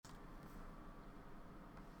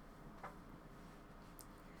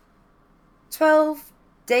12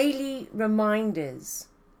 daily reminders.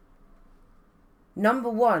 Number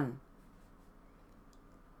 1,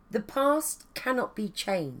 the past cannot be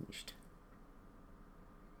changed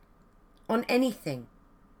on anything.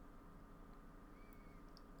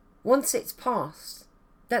 Once it's past,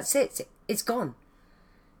 that's it. It's gone.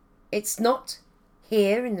 It's not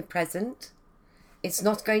here in the present. It's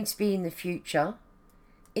not going to be in the future.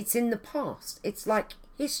 It's in the past. It's like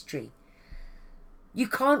history. You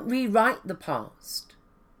can't rewrite the past.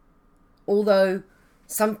 Although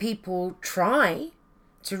some people try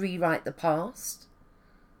to rewrite the past,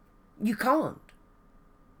 you can't.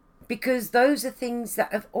 Because those are things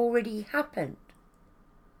that have already happened.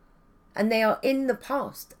 And they are in the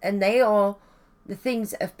past. And they are the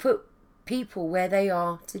things that have put people where they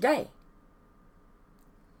are today.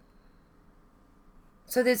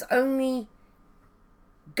 So there's only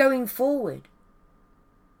going forward.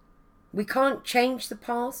 We can't change the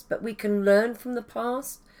past, but we can learn from the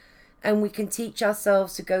past, and we can teach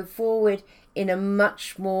ourselves to go forward in a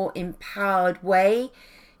much more empowered way,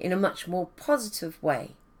 in a much more positive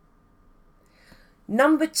way.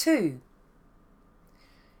 Number 2,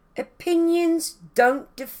 opinions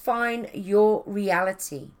don't define your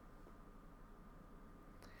reality.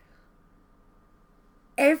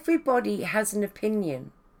 Everybody has an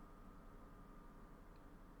opinion.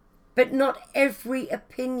 But not every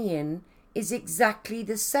opinion is exactly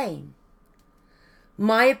the same.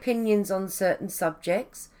 My opinions on certain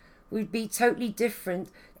subjects would be totally different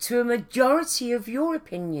to a majority of your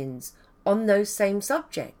opinions on those same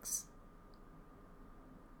subjects.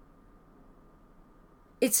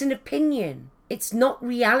 It's an opinion. It's not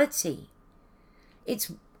reality.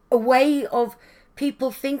 It's a way of people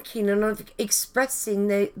thinking and of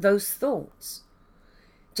expressing those thoughts.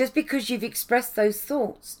 Just because you've expressed those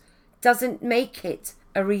thoughts doesn't make it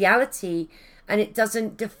a reality, and it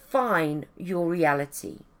doesn't define your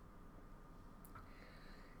reality.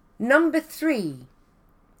 Number 3,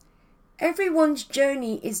 everyone's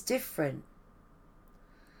journey is different.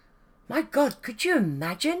 My God, could you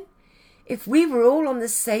imagine if we were all on the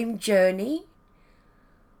same journey?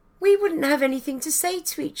 We wouldn't have anything to say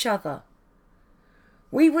to each other.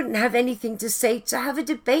 We wouldn't have anything to say to have a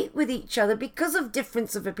debate with each other because of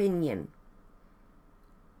difference of opinion.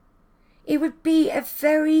 It would be a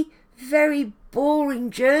very, very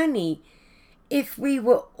boring journey if we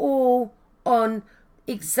were all on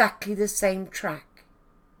exactly the same track.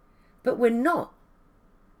 But we're not.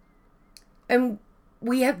 And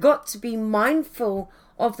we have got to be mindful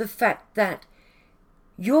of the fact that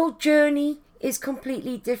your journey is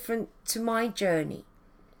completely different to my journey.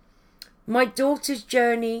 My daughter's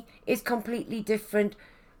journey is completely different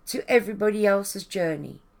to everybody else's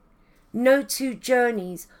journey. No two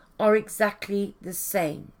journeys are exactly the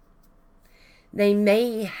same. They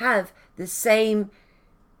may have the same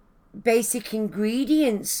basic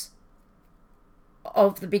ingredients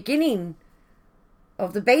of the beginning,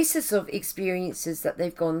 of the basis of experiences that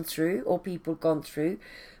they've gone through or people gone through,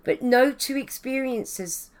 but no two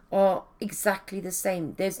experiences are exactly the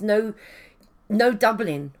same. There's no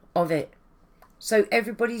doubling of it. So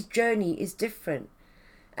everybody's journey is different.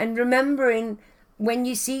 And remembering, when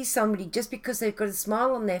you see somebody, just because they've got a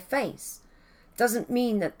smile on their face doesn't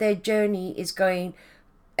mean that their journey is going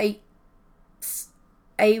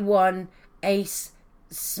A1,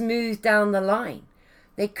 smooth down the line.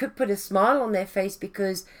 They could put a smile on their face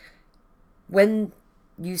because when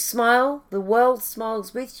you smile, the world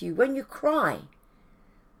smiles with you. When you cry,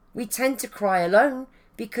 we tend to cry alone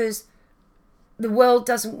because the world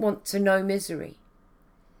doesn't want to know misery.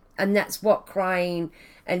 And that's what crying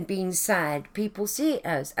and being sad, people see it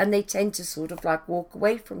as, and they tend to sort of like walk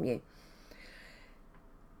away from you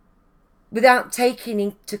without taking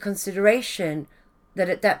into consideration that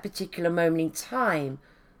at that particular moment in time,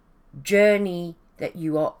 journey that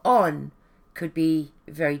you are on could be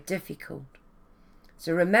very difficult.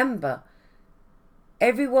 So remember,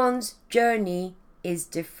 everyone's journey is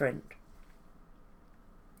different.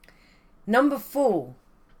 Number 4,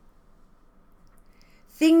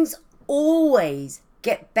 things always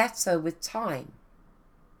get better with time.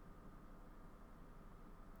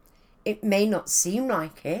 It may not seem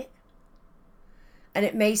like it, and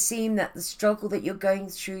it may seem that the struggle that you're going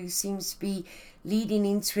through seems to be leading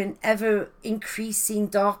into an ever increasing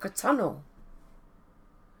darker tunnel.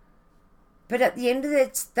 But at the end of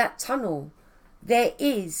that tunnel, there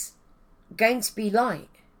is going to be light.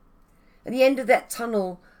 At the end of that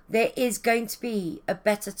tunnel, there is going to be a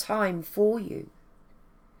better time for you.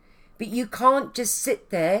 But you can't just sit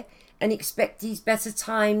there and expect these better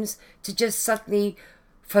times to just suddenly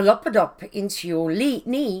flop into your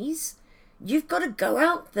knees. You've got to go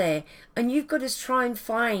out there and you've got to try and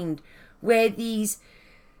find where these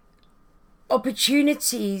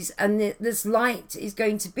opportunities and this light is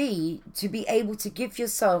going to be able to give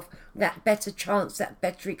yourself that better chance, that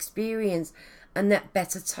better experience, and that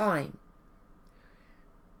better time.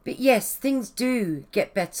 But yes, things do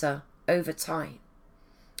get better over time.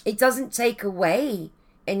 It doesn't take away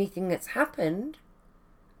anything that's happened,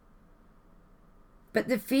 but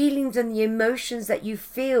the feelings and the emotions that you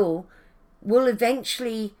feel will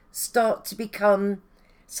eventually start to become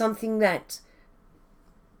something that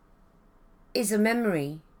is a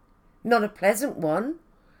memory, not a pleasant one,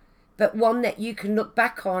 but one that you can look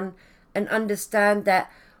back on and understand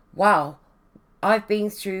that, wow, I've been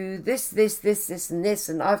through this, and this,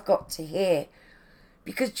 and I've got to here.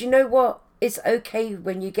 Because do you know what? It's okay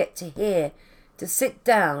when you get to here to sit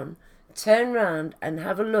down, turn around and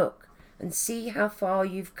have a look and see how far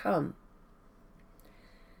you've come.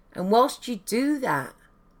 And whilst you do that,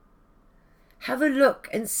 have a look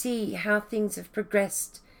and see how things have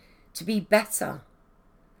progressed to be better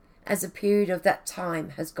as a period of that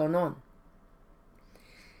time has gone on.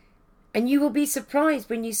 And you will be surprised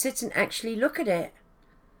when you sit and actually look at it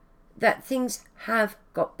that things have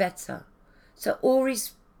got better. So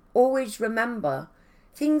always remember,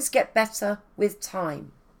 things get better with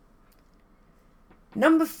time.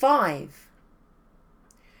 Number 5,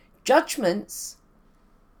 judgments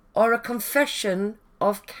are a confession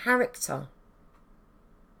of character.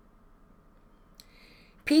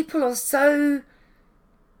 People are so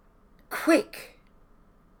quick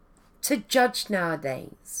to judge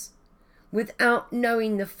nowadays without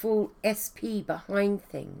knowing the full SP behind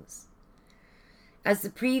things. As the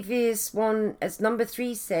previous one, as number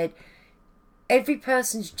 3 said, every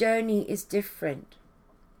person's journey is different.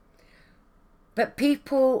 But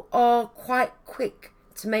people are quite quick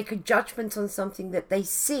to make a judgment on something that they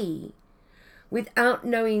see without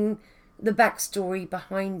knowing the backstory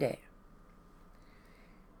behind it.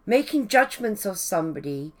 Making judgments of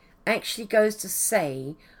somebody actually goes to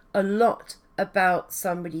say a lot about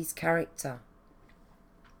somebody's character.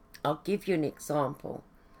 I'll give you an example.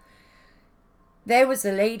 There was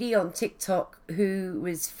a lady on TikTok who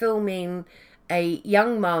was filming a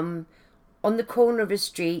young mum on the corner of a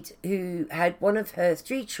street who had one of her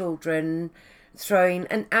 3 children throwing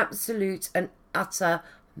an absolute and utter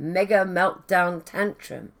mega meltdown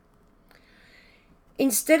tantrum.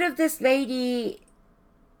 Instead of this lady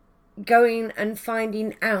going and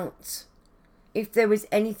finding out if there was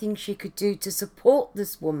anything she could do to support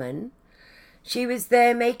this woman, she was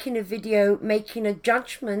there making a video, making a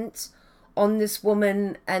judgment on this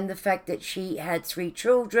woman and the fact that she had 3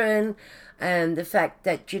 children and the fact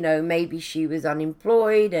that, maybe she was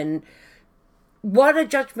unemployed, and what a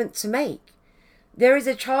judgment to make. There is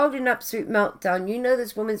a child in absolute meltdown.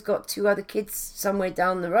 This woman's got 2 other kids somewhere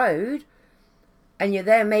down the road, and you're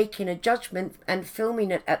there making a judgment and filming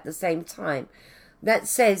it at the same time. That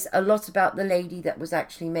says a lot about the lady that was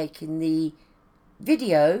actually making the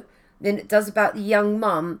video than it does about the young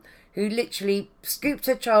mum who literally scooped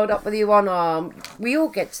her child up with the one arm. We all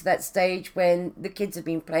get to that stage when the kids have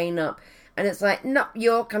been playing up and it's like, no,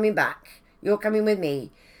 you're coming back. You're coming with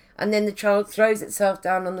me. And then the child throws itself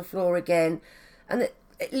down on the floor again. And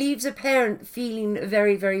it leaves a parent feeling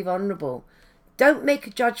very, very vulnerable. Don't make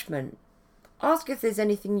a judgment. Ask if there's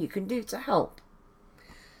anything you can do to help.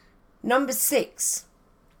 Number 6.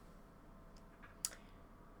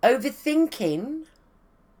 Overthinking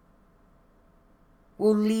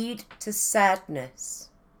will lead to sadness.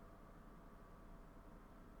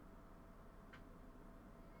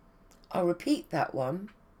 I'll repeat that one.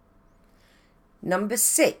 Number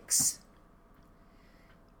 6.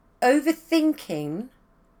 Overthinking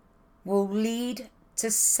will lead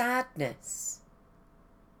to sadness.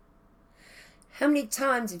 How many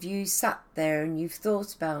times have you sat there and you've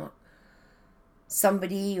thought about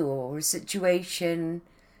somebody or a situation,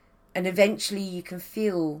 and eventually you can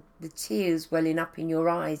feel the tears welling up in your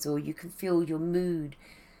eyes, or you can feel your mood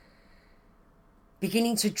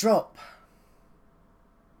beginning to drop,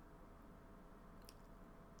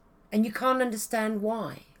 and you can't understand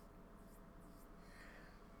why?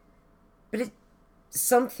 But it's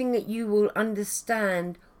something that you will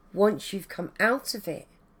understand once you've come out of it.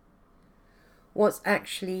 What's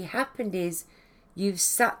actually happened is you've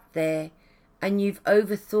sat there and you've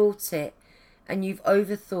overthought it, and you've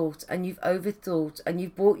overthought and you've overthought, and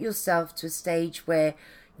you've brought yourself to a stage where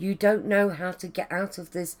you don't know how to get out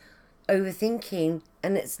of this overthinking,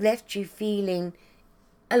 and it's left you feeling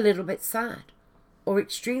a little bit sad or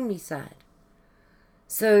extremely sad.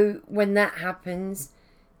 So when that happens,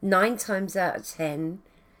 9 times out of 10,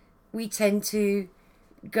 we tend to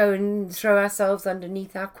go and throw ourselves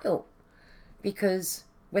underneath our quilt because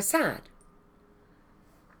we're sad.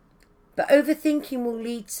 But overthinking will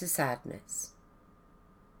lead to sadness.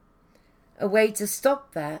 A way to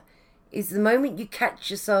stop that is the moment you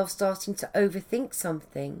catch yourself starting to overthink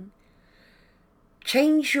something,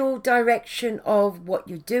 change your direction of what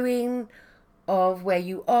you're doing, of where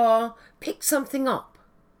you are, pick something up.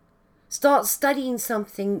 Start studying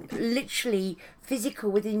something literally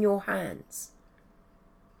physical within your hands.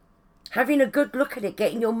 Having a good look at it,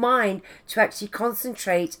 getting your mind to actually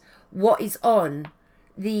concentrate what is on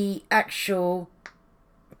the actual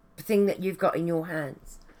thing that you've got in your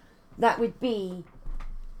hands. That would be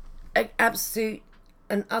an absolute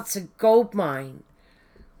and utter gold mine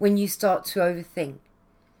when you start to overthink.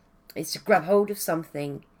 It's to grab hold of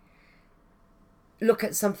something, look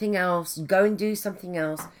at something else, go and do something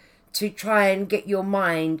else, to try and get your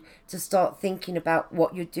mind to start thinking about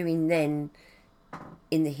what you're doing then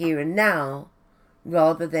in the here and now,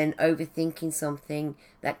 rather than overthinking something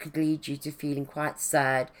that could lead you to feeling quite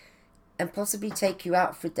sad and possibly take you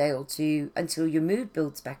out for a day or two until your mood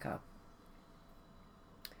builds back up.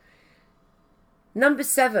 Number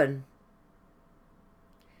 7.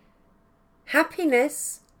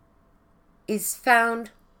 Happiness is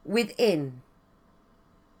found within.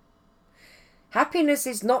 Happiness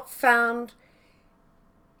is not found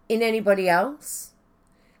in anybody else.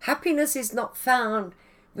 Happiness is not found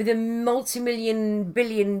with a multi-million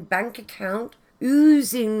billion bank account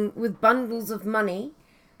oozing with bundles of money.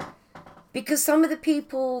 Because some of the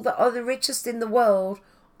people that are the richest in the world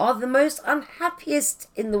are the most unhappiest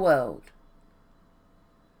in the world.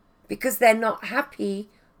 Because they're not happy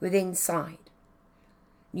with inside.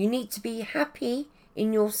 You need to be happy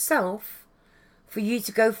in yourself for you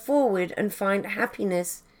to go forward and find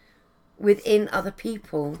happiness within other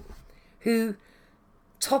people who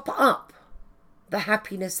top up the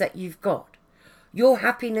happiness that you've got. Your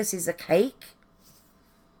happiness is a cake.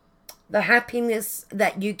 The happiness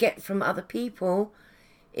that you get from other people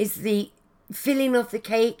is the filling of the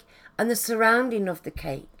cake and the surrounding of the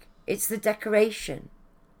cake. It's the decoration.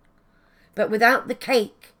 But without the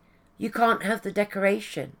cake, you can't have the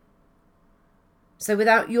decoration. So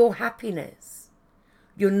without your happiness,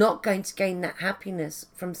 you're not going to gain that happiness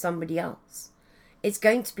from somebody else. It's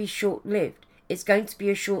going to be short-lived. It's going to be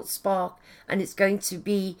a short spark, and it's going to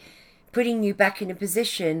be putting you back in a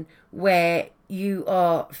position where you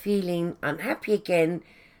are feeling unhappy again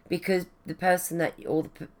because the person that, or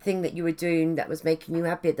the thing that you were doing that was making you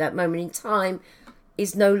happy at that moment in time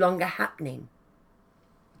is no longer happening.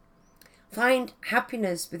 Find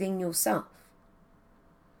happiness within yourself.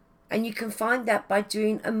 And you can find that by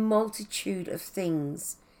doing a multitude of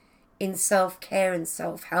things in self-care and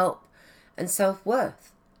self-help and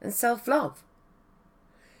self-worth and self-love.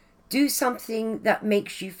 Do something that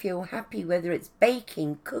makes you feel happy, whether it's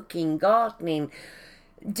baking, cooking, gardening,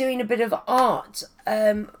 doing a bit of art,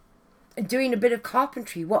 doing a bit of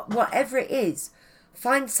carpentry, whatever it is.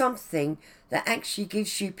 Find something that actually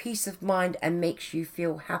gives you peace of mind and makes you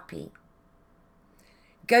feel happy.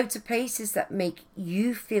 Go to places that make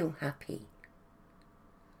you feel happy.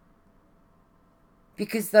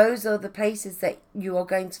 Because those are the places that you are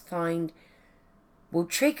going to find will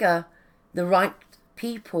trigger the right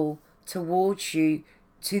people towards you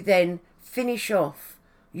to then finish off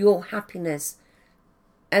your happiness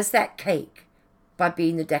as that cake by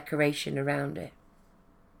being the decoration around it.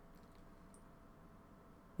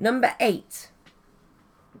 Number 8.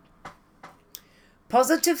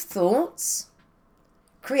 Positive thoughts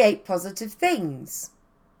create positive things.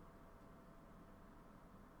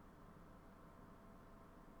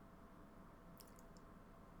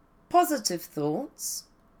 Positive thoughts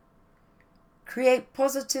create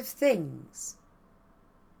positive things.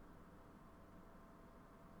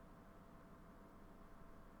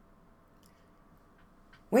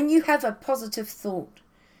 When you have a positive thought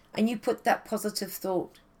and you put that positive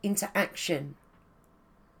thought into action,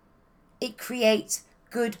 it creates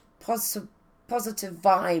good positive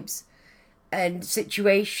vibes and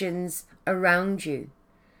situations around you,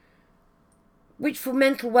 which for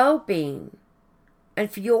mental well-being and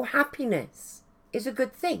for your happiness is a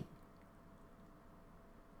good thing.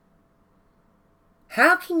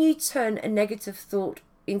 How can you turn a negative thought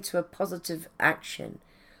into a positive action?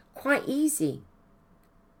 Quite easy.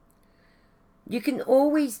 You can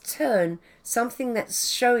always turn something that's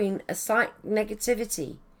showing a slight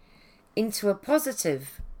negativity into a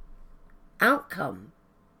positive outcome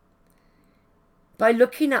by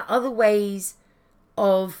looking at other ways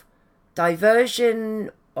of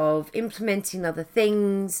diversion, of implementing other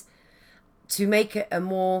things to make it a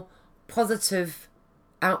more positive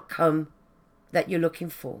outcome that you're looking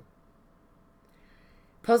for.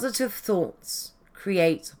 Positive thoughts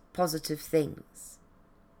create positive things.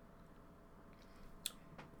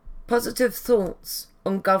 Positive thoughts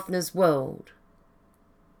on Governor's World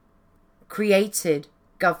created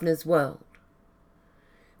Governor's World.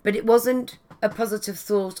 But it wasn't a positive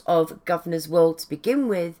thought of Governor's World to begin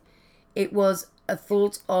with. It was a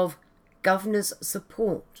thought of Governor's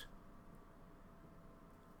support.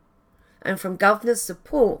 And from Governor's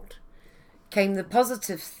support came the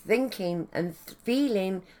positive thinking and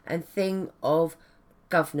feeling and thing of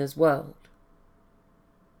Governor's World.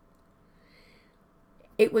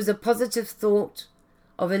 It was a positive thought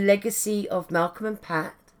of a legacy of Malcolm and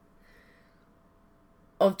Pat,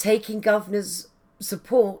 of taking Governor's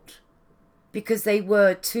support because they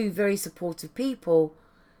were two very supportive people,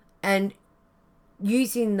 and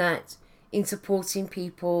using that in supporting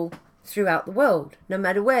people throughout the world, no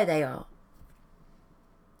matter where they are.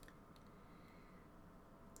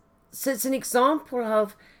 So it's an example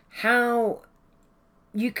of how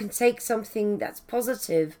you can take something that's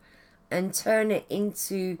positive and turn it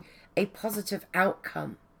into a positive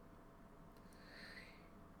outcome.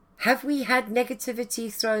 Have we had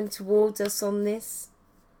negativity thrown towards us on this?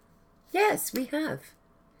 Yes, we have.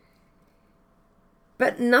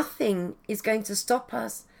 But nothing is going to stop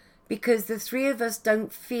us because the three of us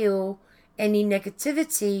don't feel any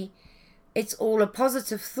negativity. It's all a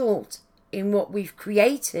positive thought in what we've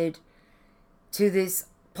created to this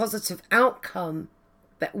positive outcome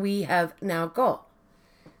that we have now got,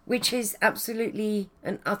 which is absolutely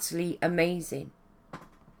and utterly amazing.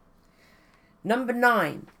 Number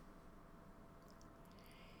 9.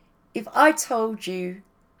 If I told you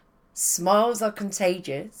smiles are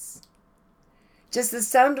contagious, just the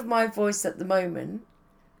sound of my voice at the moment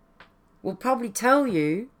will probably tell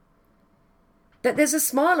you that there's a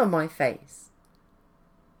smile on my face.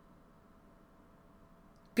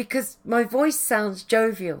 Because my voice sounds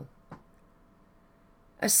jovial.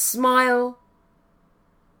 A smile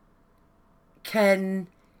can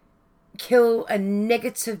kill a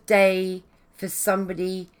negative day for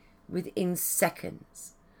somebody within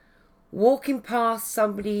seconds. Walking past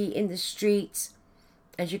somebody in the street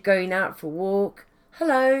as you're going out for a walk,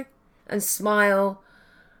 hello, and smile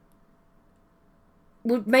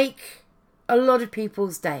would make a lot of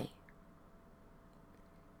people's day.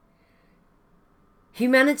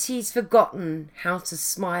 Humanity's forgotten how to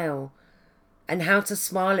smile and how to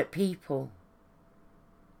smile at people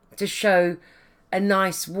to show a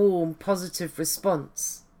nice, warm, positive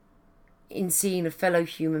response in seeing a fellow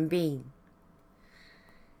human being.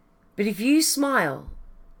 But if you smile,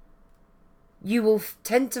 you will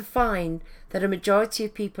tend to find that a majority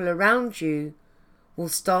of people around you will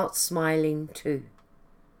start smiling too.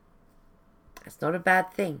 That's not a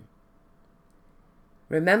bad thing.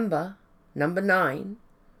 Remember, number 9,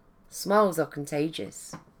 smiles are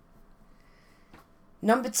contagious.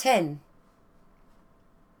 Number 10,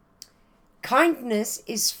 kindness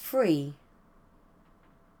is free.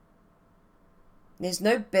 There's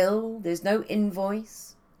no bill, there's no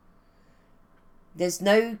invoice, there's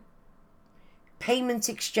no payment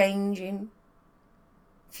exchanging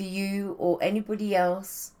for you or anybody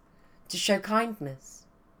else to show kindness.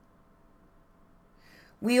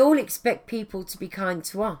 We all expect people to be kind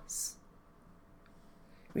to us.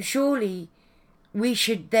 Surely we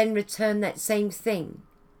should then return that same thing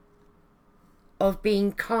of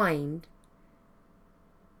being kind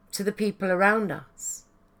to the people around us.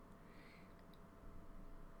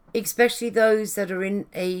 Especially those that are in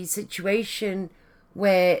a situation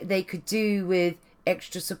where they could do with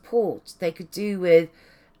extra support. They could do with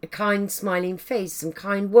a kind smiling face, some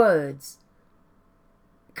kind words.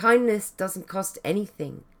 Kindness doesn't cost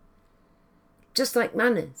anything. Just like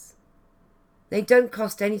manners. They don't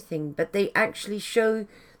cost anything, but they actually show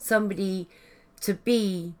somebody to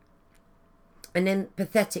be an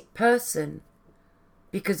empathetic person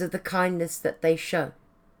because of the kindness that they show.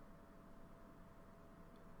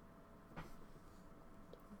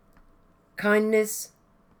 Kindness,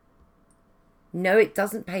 no, it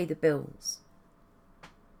doesn't pay the bills,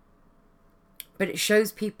 but it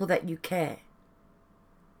shows people that you care.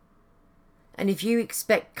 And if you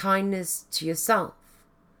expect kindness to yourself,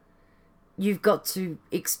 you've got to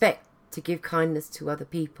expect to give kindness to other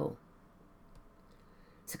people.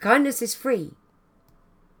 So kindness is free.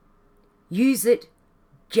 Use it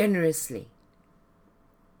generously.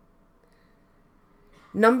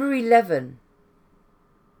 Number 11.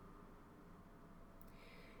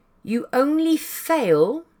 You only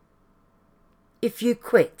fail if you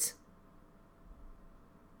quit.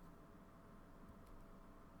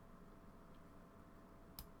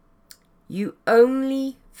 You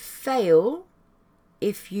only fail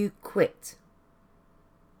if you quit.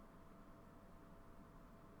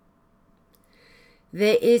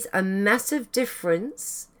 There is a massive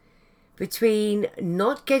difference between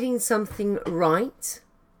not getting something right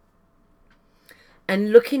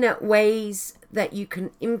and looking at ways that you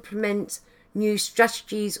can implement new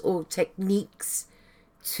strategies or techniques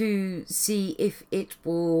to see if it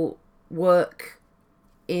will work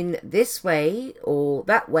in this way or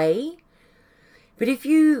that way. But if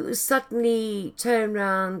you suddenly turn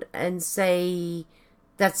around and say,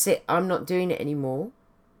 that's it, I'm not doing it anymore,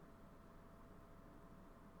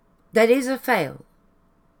 that is a fail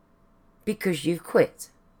because you've quit.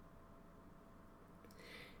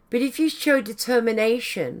 But if you show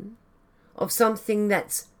determination of something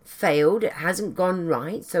that's failed, it hasn't gone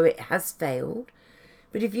right, so it has failed.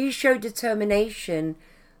 But if you show determination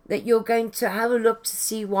that you're going to have a look to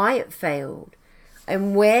see why it failed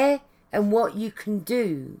and where and what you can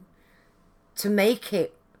do to make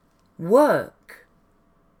it work,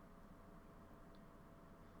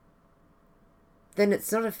 then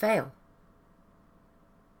it's not a fail.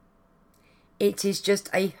 It is just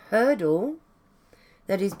a hurdle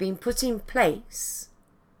that is being put in place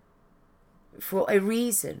for a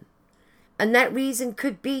reason. And that reason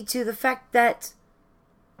could be to the fact that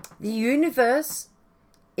the universe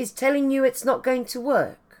is telling you it's not going to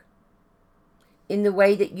work in the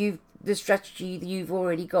way that the strategy that you've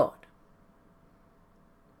already got.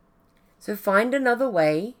 So find another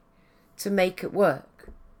way to make it work.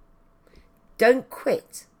 Don't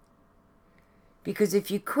quit. Because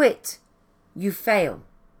if you quit, you fail.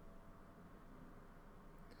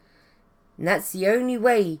 And that's the only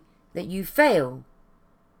way that you fail.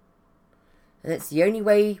 And that's the only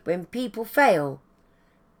way when people fail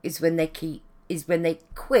is when they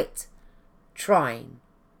quit trying.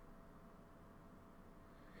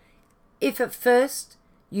 If at first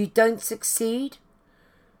you don't succeed,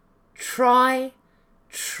 try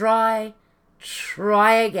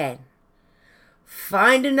again.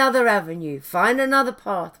 Find another avenue, find another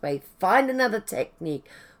pathway, find another technique,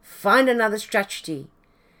 find another strategy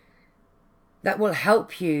that will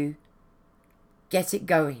help you get it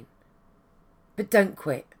going. But don't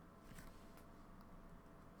quit.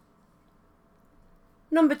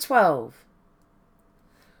 Number 12.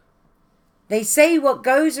 They say what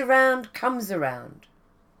goes around comes around.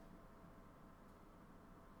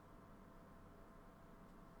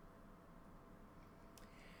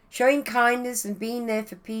 Showing kindness and being there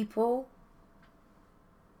for people.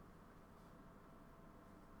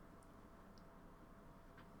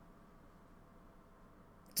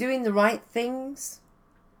 Doing the right things.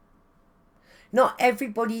 Not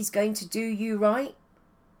everybody's going to do you right.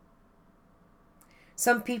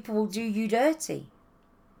 Some people will do you dirty.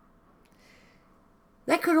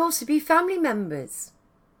 That could also be family members.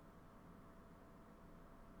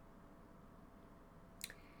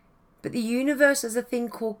 But the universe has a thing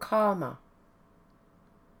called karma.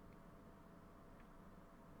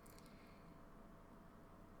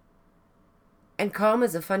 And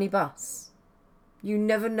karma's a funny bus. You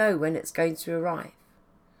never know when it's going to arrive.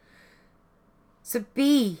 So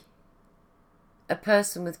be a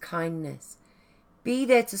person with kindness. Be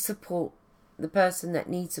there to support the person that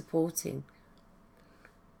needs supporting.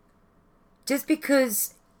 Just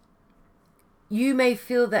because you may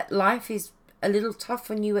feel that life is a little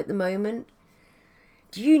tough on you at the moment,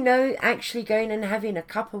 do you know actually going and having a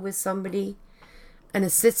cuppa with somebody and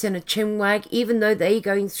a sit and a chinwag, even though they're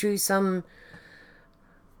going through some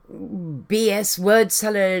BS word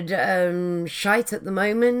salad shite at the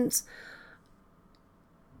moment,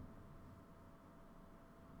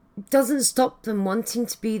 doesn't stop them wanting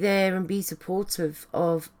to be there and be supportive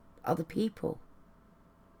of other people.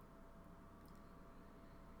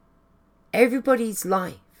 Everybody's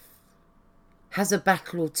life has a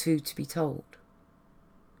battle or two to be told.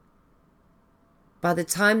 By the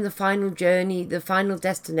time the final journey, the final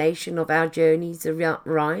destination of our journeys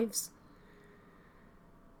arrives,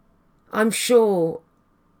 I'm sure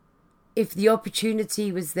if the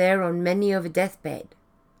opportunity was there on many of a deathbed,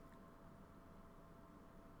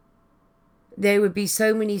 there would be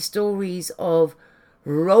so many stories of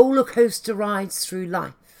roller coaster rides through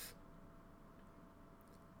life.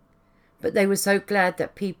 But they were so glad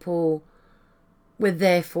that people were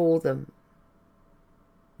there for them.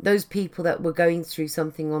 Those people that were going through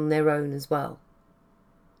something on their own as well.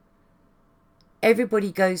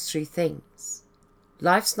 Everybody goes through things.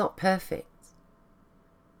 Life's not perfect.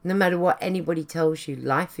 No matter what anybody tells you,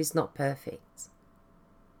 life is not perfect.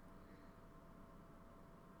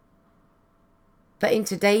 But in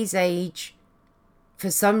today's age,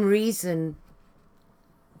 for some reason,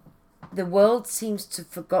 the world seems to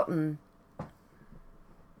have forgotten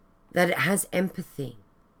that it has empathy.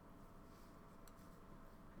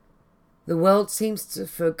 The world seems to have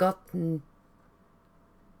forgotten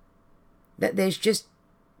that there's just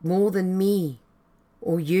more than me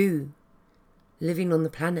or you living on the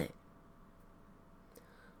planet.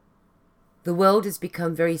 The world has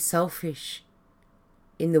become very selfish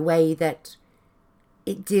in the way that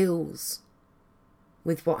it deals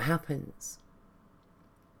with what happens.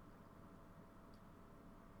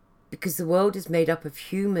 Because the world is made up of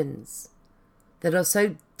humans that are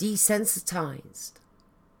so desensitized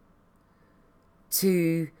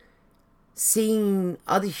to seeing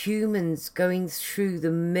other humans going through the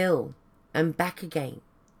mill and back again,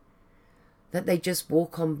 that they just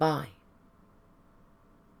walk on by.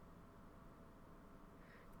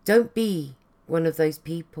 Don't be one of those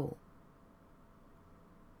people.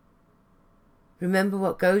 Remember,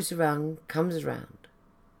 what goes around comes around.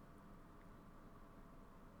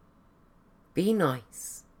 Be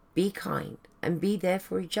nice, be kind, and be there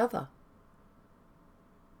for each other.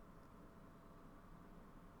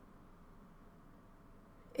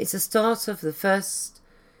 It's the start of the first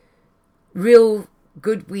real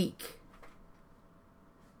good week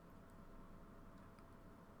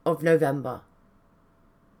of November.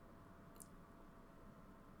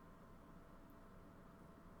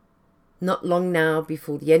 Not long now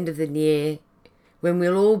before the end of the year, when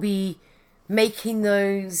we'll all be making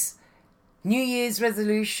those New Year's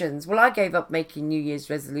resolutions. Well, I gave up making New Year's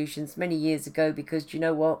resolutions many years ago because, do you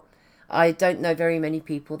know what? I don't know very many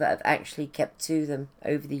people that have actually kept to them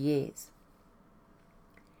over the years.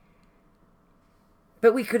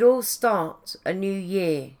 But we could all start a new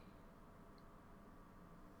year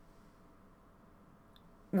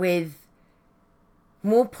with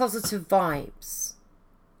more positive vibes,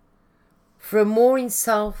 for a more in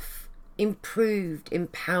self, improved,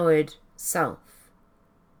 empowered self.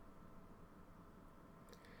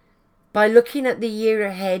 By looking at the year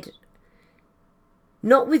ahead,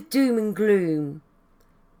 not with doom and gloom,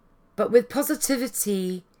 but with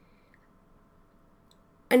positivity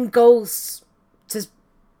and goals to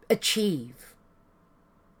achieve.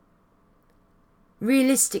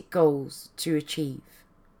 Realistic goals to achieve.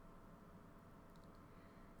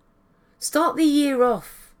 Start the year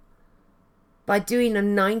off by doing a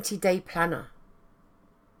 90-day planner.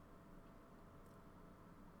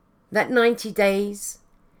 That 90 days,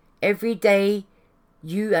 every day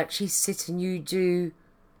you actually sit and you do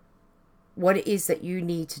what it is that you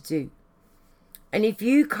need to do. And if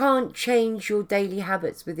you can't change your daily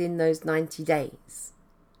habits within those 90 days,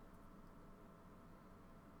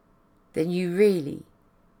 then you really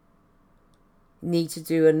need to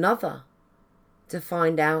do another to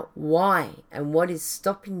find out why and what is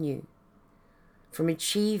stopping you from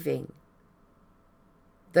achieving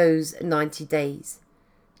those 90 days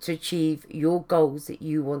to achieve your goals that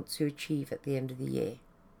you want to achieve at the end of the year.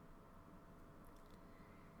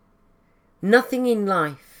 Nothing in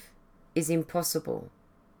life is impossible.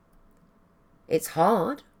 It's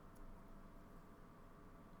hard.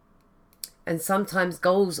 And sometimes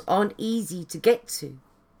goals aren't easy to get to.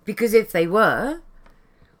 Because if they were,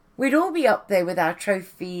 we'd all be up there with our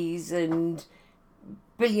trophies and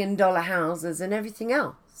billion-dollar houses and everything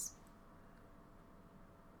else.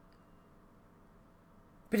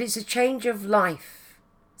 But it's a change of life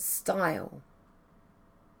style.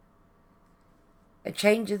 A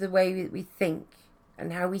change of the way we think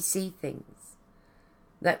and how we see things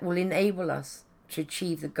that will enable us to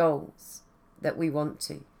achieve the goals that we want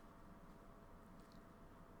to.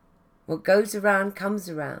 What goes around comes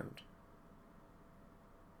around.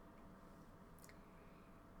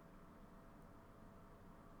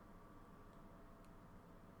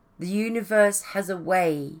 The universe has a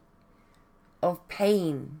way of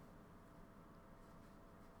paying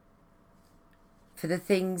for the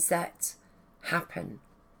things that happen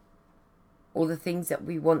or the things that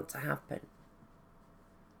we want to happen.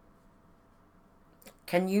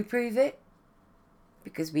 Can you prove it?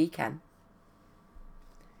 Because we can.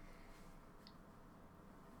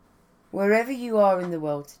 Wherever you are in the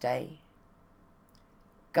world today,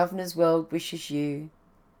 Governor's World wishes you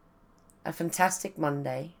a fantastic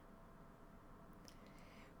Monday.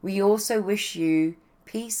 We also wish you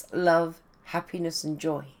peace, love, happiness and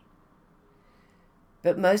joy.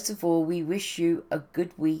 But most of all, we wish you a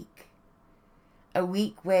good week. A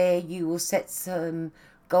week where you will set some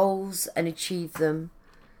goals and achieve them.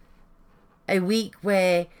 A week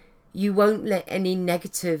where you won't let any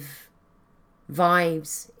negative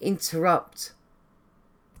vibes interrupt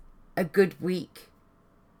a good week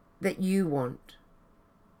that you want.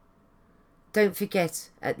 Don't forget,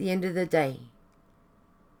 at the end of the day,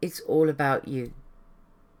 it's all about you.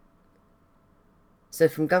 So So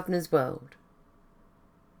from Governor's World,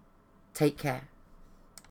 take care.